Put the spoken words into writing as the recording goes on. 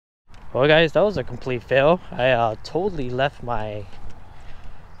Well guys, that was a complete fail. I totally left my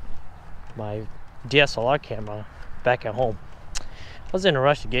DSLR camera back at home. I was in a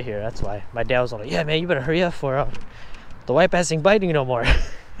rush to get here, that's why. My dad was all like, yeah man, you better hurry up for the white bass ain't biting no more.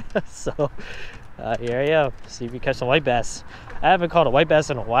 So here I am, see if we catch some white bass. I haven't caught a white bass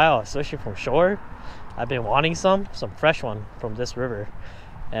in a while, especially from shore. I've been wanting some fresh one from this river.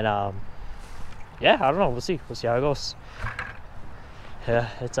 And yeah, I don't know, we'll see how it goes. Yeah,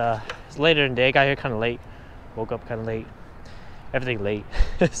 it's later in the day. I got here kind of late, woke up kind of late, everything late.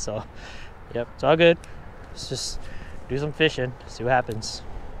 So yep, it's all good. Let's just do some fishing, see what happens.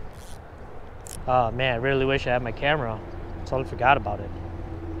 Oh man, I really wish I had my camera. Totally forgot about it.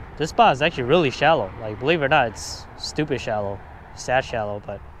 This spot is actually really shallow. Like, believe it or not, it's stupid shallow, sad shallow,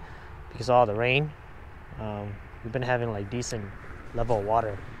 but because of all the rain, we've been having like decent level of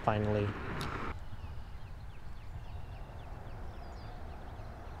water finally.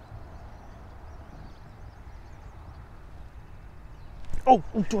 Oh,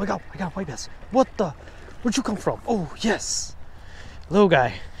 I got white bass. What the? Where'd you come from? Oh, yes. Little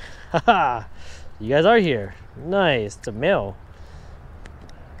guy. Haha. You guys are here. Nice. It's a male.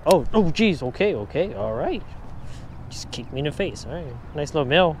 Oh, geez. Okay. All right. Just kick me in the face. All right. Nice little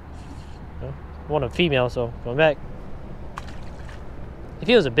male. I want a female, so going back. If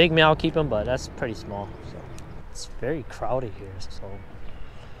he was a big male, I'll keep him, but that's pretty small. So it's very crowded here. So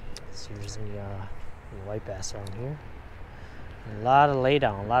let's see if there's any white bass around here. A lot of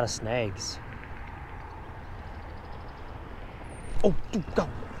laydown, a lot of snags. Oh, dude, go.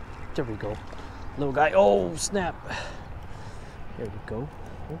 There we go. Little guy. Oh, snap. There we go.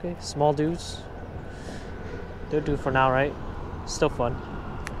 Okay, small dudes. They'll do for now, right? Still fun.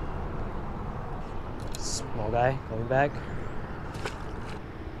 Small guy going back.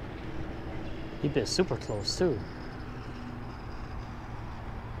 He bit super close, too.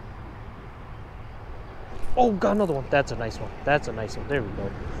 Oh, got another one. That's a nice one. That's a nice one. There we go.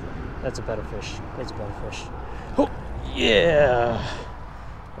 That's a better fish. That's a better fish. Oh, yeah.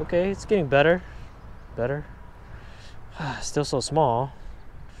 Okay, it's getting better. Still so small.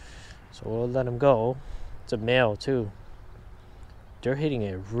 So we'll let him go. It's a male, too. They're hitting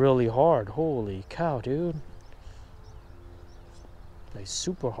it really hard. Holy cow, dude. Like,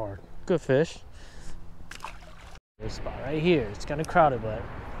 super hard. Good fish. This spot right here. It's kind of crowded, but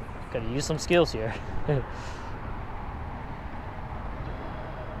gotta use some skills here.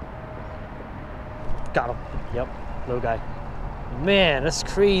 Got him. Yep, little guy. Man, that's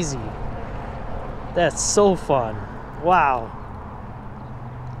crazy. That's so fun. Wow.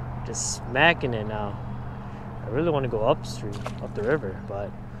 Just smacking it now. I really want to go upstream, up the river, but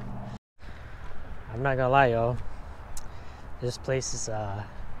I'm not gonna lie, y'all. This place is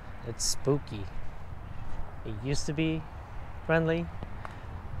it's spooky. It used to be friendly,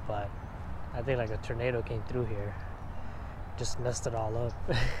 but I think like a tornado came through here, just messed it all up.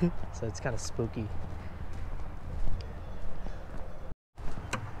 So it's kind of spooky.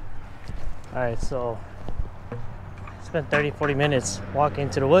 All right, so spent 30-40 minutes walking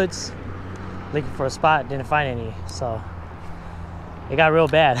to the woods looking for a spot, didn't find any, so it got real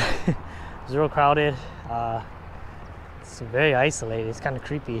bad. It was real crowded. It's very isolated. It's kind of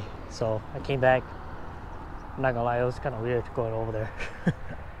creepy, so I came back. I'm not gonna lie, it was kind of weird going over there.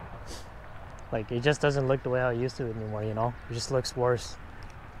 Like, it just doesn't look the way I used to anymore, you know? It just looks worse.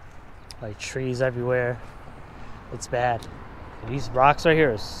 Like, trees everywhere. It's bad. These rocks right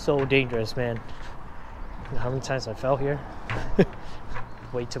here are so dangerous, man. You know how many times I fell here?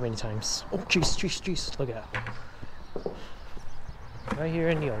 Way too many times. Oh, jeez. Look at that. Right here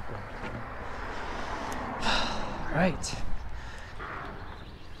in the open. Right.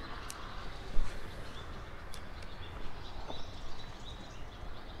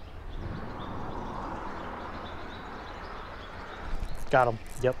 Got him.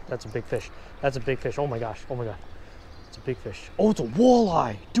 Yep, that's a big fish. That's a big fish. Oh my gosh. It's a big fish. Oh, it's a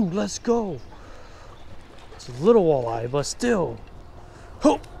walleye. Dude, let's go. It's a little walleye, but still.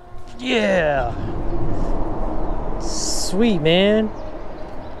 Oh, yeah. Sweet, man.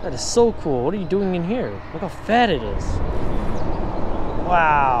 That is so cool. What are you doing in here? Look how fat it is.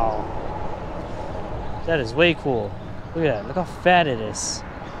 Wow. That is way cool. Look at that. Look how fat it is.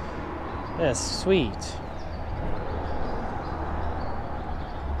 That's sweet.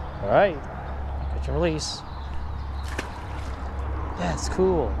 All right. Catch and release. That's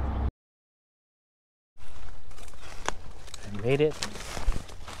cool. I made it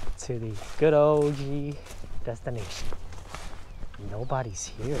to the good OG destination.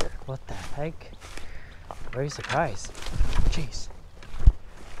 Nobody's here. What the heck? Very surprised. Jeez.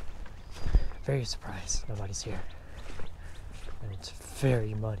 Very surprised nobody's here. And it's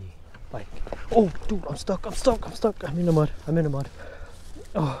very muddy. Like, oh, dude, I'm stuck. I'm in the mud.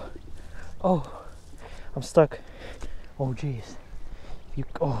 Oh, I'm stuck. Oh, jeez.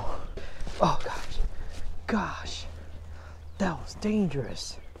 Oh, gosh. That was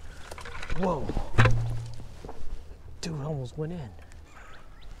dangerous. Whoa. Dude, almost went in.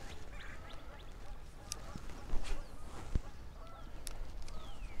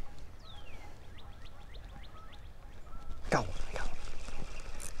 Go.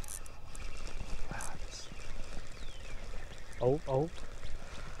 Oh.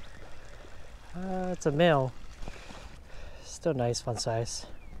 It's a male. Still nice, fun size.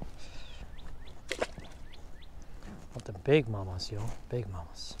 Want the big mamas, yo. Big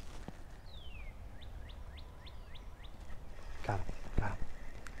mamas. Got him.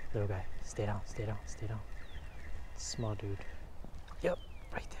 Little guy. Stay down. Small dude. Yep,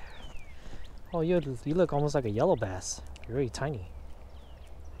 right there. Oh, you look almost like a yellow bass. You're really tiny.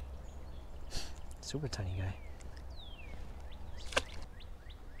 Super tiny guy.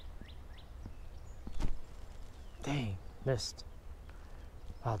 Dang, missed.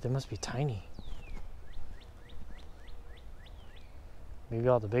 Wow, they must be tiny. Maybe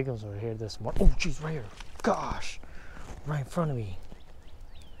all the big ones were here this morning. Oh, jeez, right here. Gosh, right in front of me.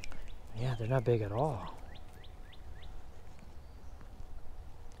 Yeah, they're not big at all.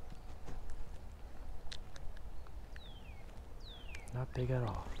 Not big at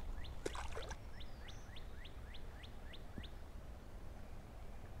all.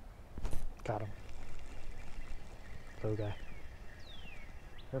 Got him. Little guy.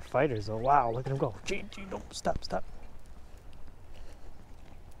 They're fighters though. Wow, look at him go. Gee, no, stop.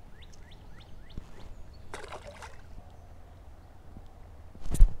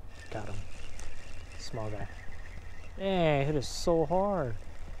 Got him. Small guy. Dang, hit it so hard.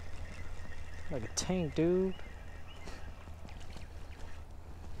 Like a tank, dude.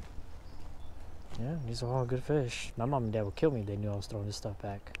 Yeah, these are all good fish. My mom and dad would kill me if they knew I was throwing this stuff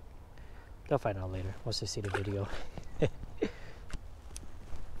back. They'll find out later once they see the video.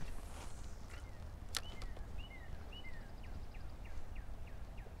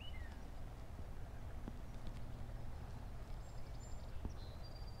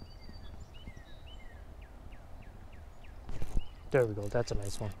 There we go. That's a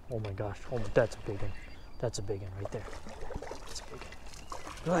nice one. Oh my gosh. Oh, that's a big one. That's a big one right there. That's a big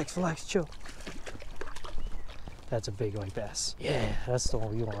one. Relax, chill. That's a big white bass. Yeah, that's the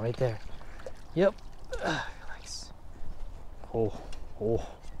one we want right there. Yep. Relax. Oh.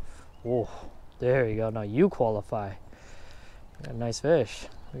 There you go. Now you qualify. Got a nice fish.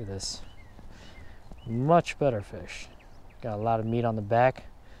 Look at this. Much better fish. Got a lot of meat on the back,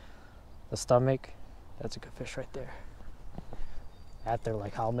 the stomach. That's a good fish right there. After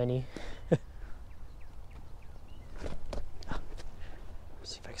like how many? Let's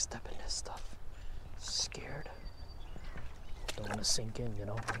see if I can step in this stuff. Scared. Don't want to sink in, you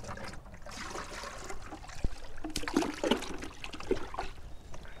know.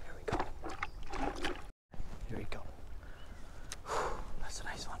 Here we go. Whew, that's a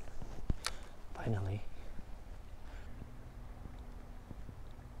nice one. Finally.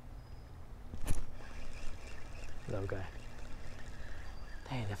 Little guy.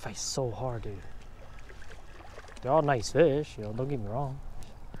 Dang, they fight so hard, dude. They're all nice fish, you know, don't get me wrong.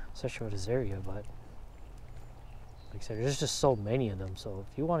 Especially for this area, but like I said, there's just so many of them. So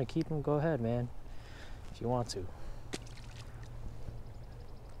if you want to keep them, go ahead, man. If you want to.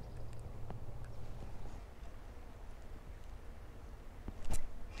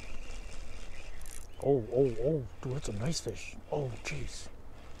 Oh, dude, that's a nice fish. Oh, jeez.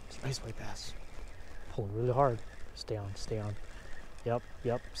 It's a nice white bass. Pulling really hard. Stay on. Yep,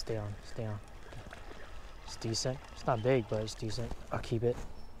 stay on. It's decent. It's not big, but it's decent. I'll keep it.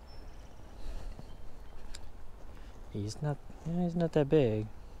 He's not that big.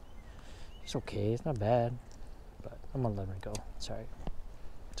 It's okay, it's not bad. But I'm gonna let him go. It's alright.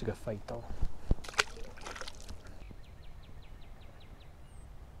 It's a good fight though.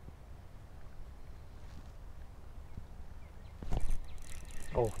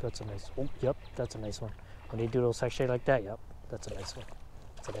 Oh, that's a nice one. Oh, yep, that's a nice one. When they do those sachet like that, yep, that's a nice one.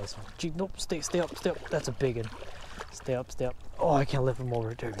 That's a nice one. Gee, nope, stay up. That's a big one. Stay up. Oh, I can't lift him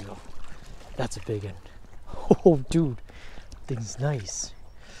over. There we go. That's a big one. Oh, dude, thing's nice.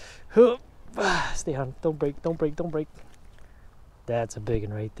 Stay on. Don't break. That's a big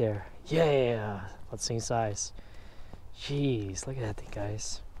one right there. Yeah, about the same size. Jeez, look at that thing,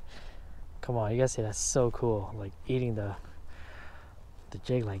 guys. Come on, you guys say that's so cool. Like eating the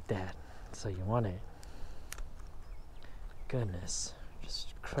jig like that. So you want it. Goodness,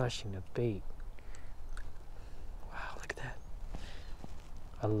 just crushing the bait. Wow, look at that.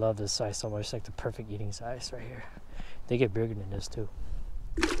 I love this size so much. It's like the perfect eating size right here. They get bigger than this too.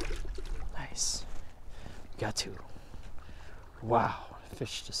 Nice. Got two. Wow,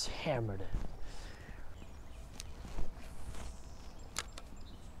 fish just hammered it.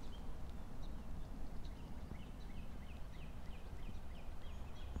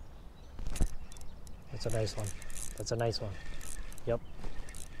 That's a nice one. That's a nice one. Yep.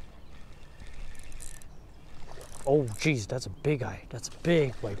 Oh, geez, that's a big eye. That's a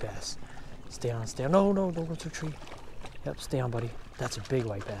big white bass. Stay on, stay on. No, no, don't go to the tree. Yep, stay on, buddy. That's a big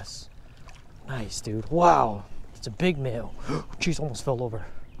white bass. Nice, dude. Wow, it's a big male. Jeez, almost fell over.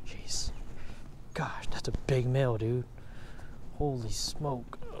 Jeez. Gosh, that's a big male, dude. Holy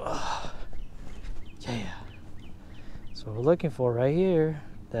smoke. Ugh. Yeah. So what we're looking for right here,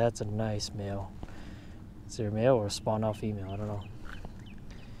 that's a nice male. Is there a male or a spawn out female? I don't know.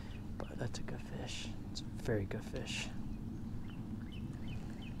 But that's a good fish. It's a very good fish.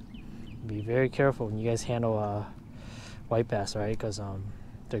 Be very careful when you guys handle white bass, right? Because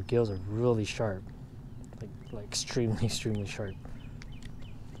their gills are really sharp, like extremely, extremely sharp.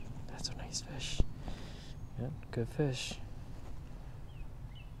 That's a nice fish. Yep, good fish.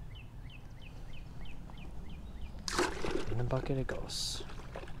 In the bucket it goes.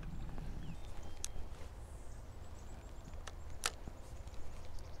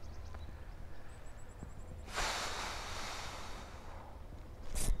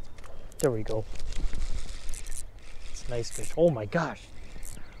 There we go. It's a nice fish. Oh my gosh.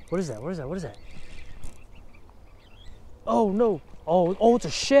 What is that? What is that? What is that? Oh no. Oh, it's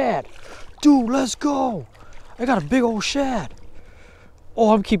a shad. Dude, let's go. I got a big old shad.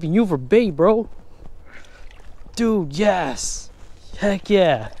 Oh, I'm keeping you for bait, bro. Dude, yes. Heck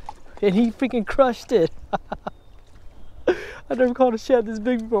yeah. And he freaking crushed it. I never caught a shad this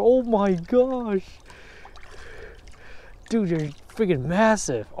big before. Oh my gosh. Dude, you're freaking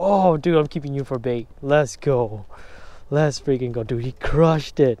massive. Oh, dude, I'm keeping you for bait. Let's go. Let's freaking go. Dude, he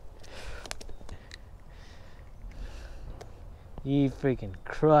crushed it. He freaking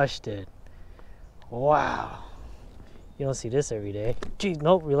crushed it. Wow. You don't see this every day. Jeez,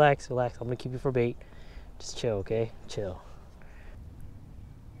 nope, relax, relax. I'm gonna keep you for bait. Just chill, okay? Chill.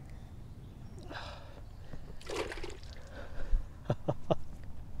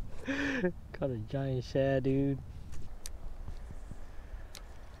 Caught a giant shad, dude.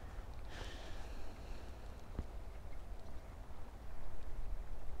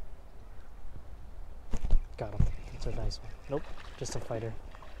 Got him. That's a nice one. Nope, just a fighter.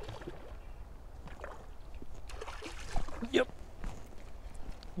 Yep.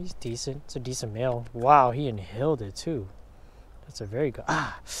 He's decent. It's a decent male. Wow, he inhaled it too. That's a very good.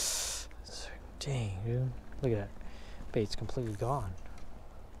 Ah! Dang, dude. Look at that. Bait's completely gone.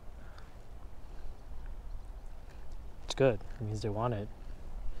 It's good. It means they want it.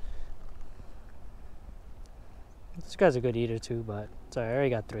 This guy's a good eater too, but sorry, I already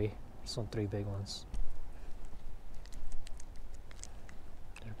got three. Just want three big ones.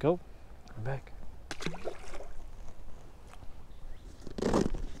 There we go. Come back.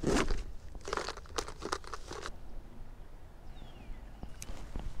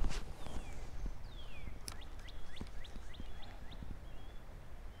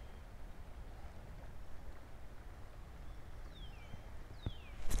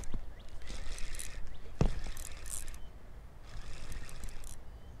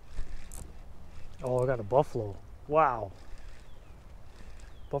 Oh, I got a buffalo. Wow.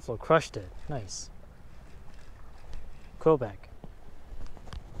 Buffalo crushed it. Nice. Quillback.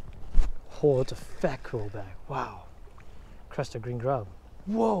 Oh, it's a fat quillback. Wow. Crushed a green grub.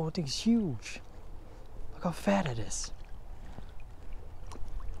 Whoa, that thing's huge. Look how fat it is.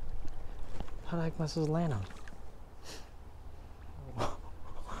 How the heck am I supposed to land on?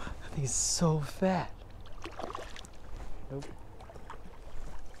 That thing is so fat. Nope.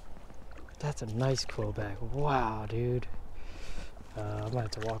 That's a nice quillback. Wow, dude. I might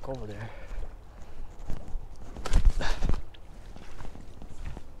have to walk over there.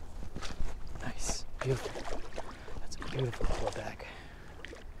 Nice. Beautiful. That's a beautiful quillback.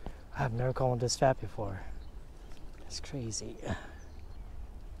 I've never caught one this fat before. That's crazy.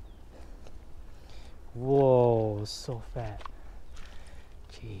 Whoa, so fat.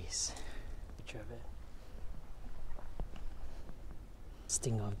 Jeez. Picture of it.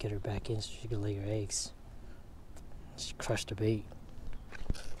 Sting off, get her back in so she can lay her eggs. She crushed the bait.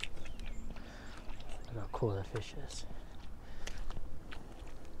 Look how cool that fish is.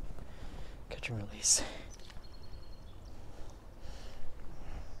 Catch and release.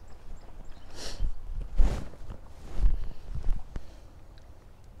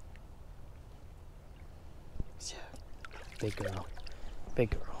 Yeah, big girl. big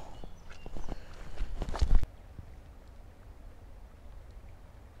girl.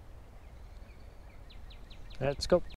 Let's go.